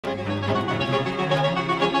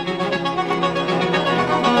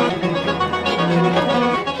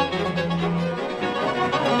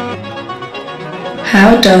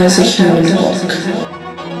How does a human walk?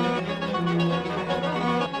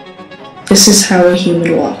 This is how a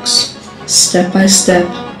human walks. Step by step,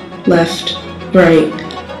 left, right,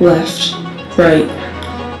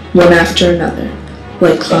 one after another,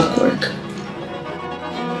 like clockwork.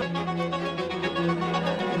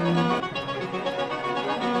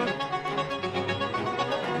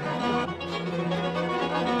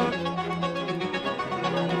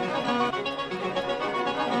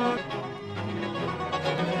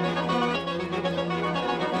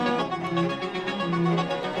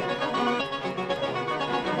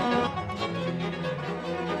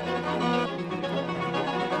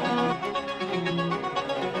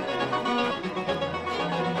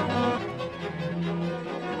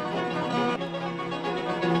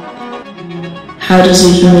 How does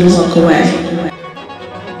a human walk away?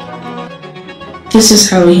 This is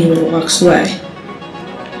how a human walks away.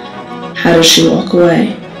 How does she walk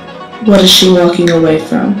away? What is she walking away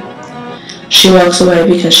from? She walks away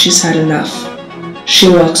because she's had enough. She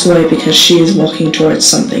walks away because she is walking towards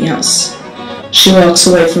something else. She walks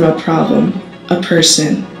away from a problem, a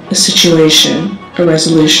person, a situation, a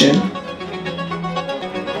resolution.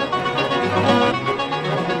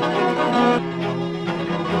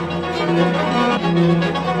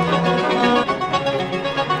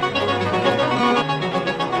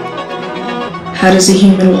 How does a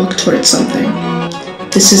human walk towards something?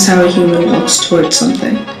 This is how a human walks towards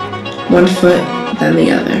something. One foot, then the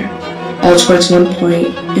other. All towards one point,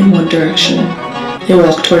 in one direction. They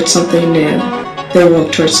walk towards something new. They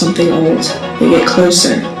walk towards something old. They get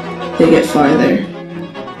closer. They get farther.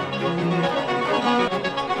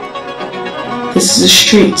 This is a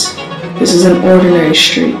street. This is an ordinary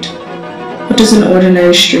street. What does an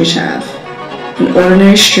ordinary street have? An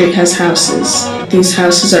ordinary street has houses. These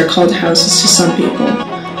houses are called houses to some people.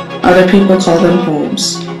 Other people call them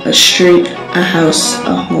homes. A street, a house,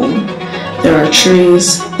 a home. There are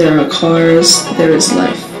trees, there are cars, there is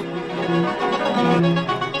life.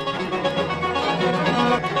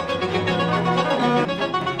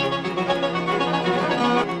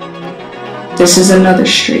 This is another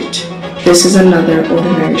street. This is another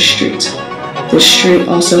ordinary street. This street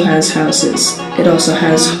also has houses. It also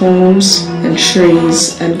has homes and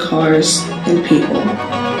trees and cars and people.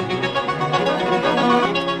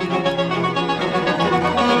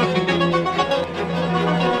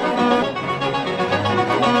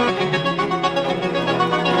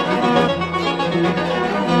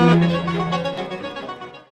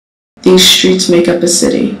 These streets make up a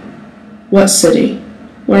city. What city?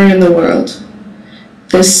 Where in the world?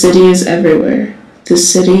 This city is everywhere. This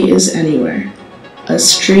city is anywhere. A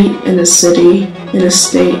street in a city, in a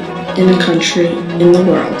state, in a country, in the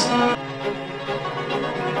world.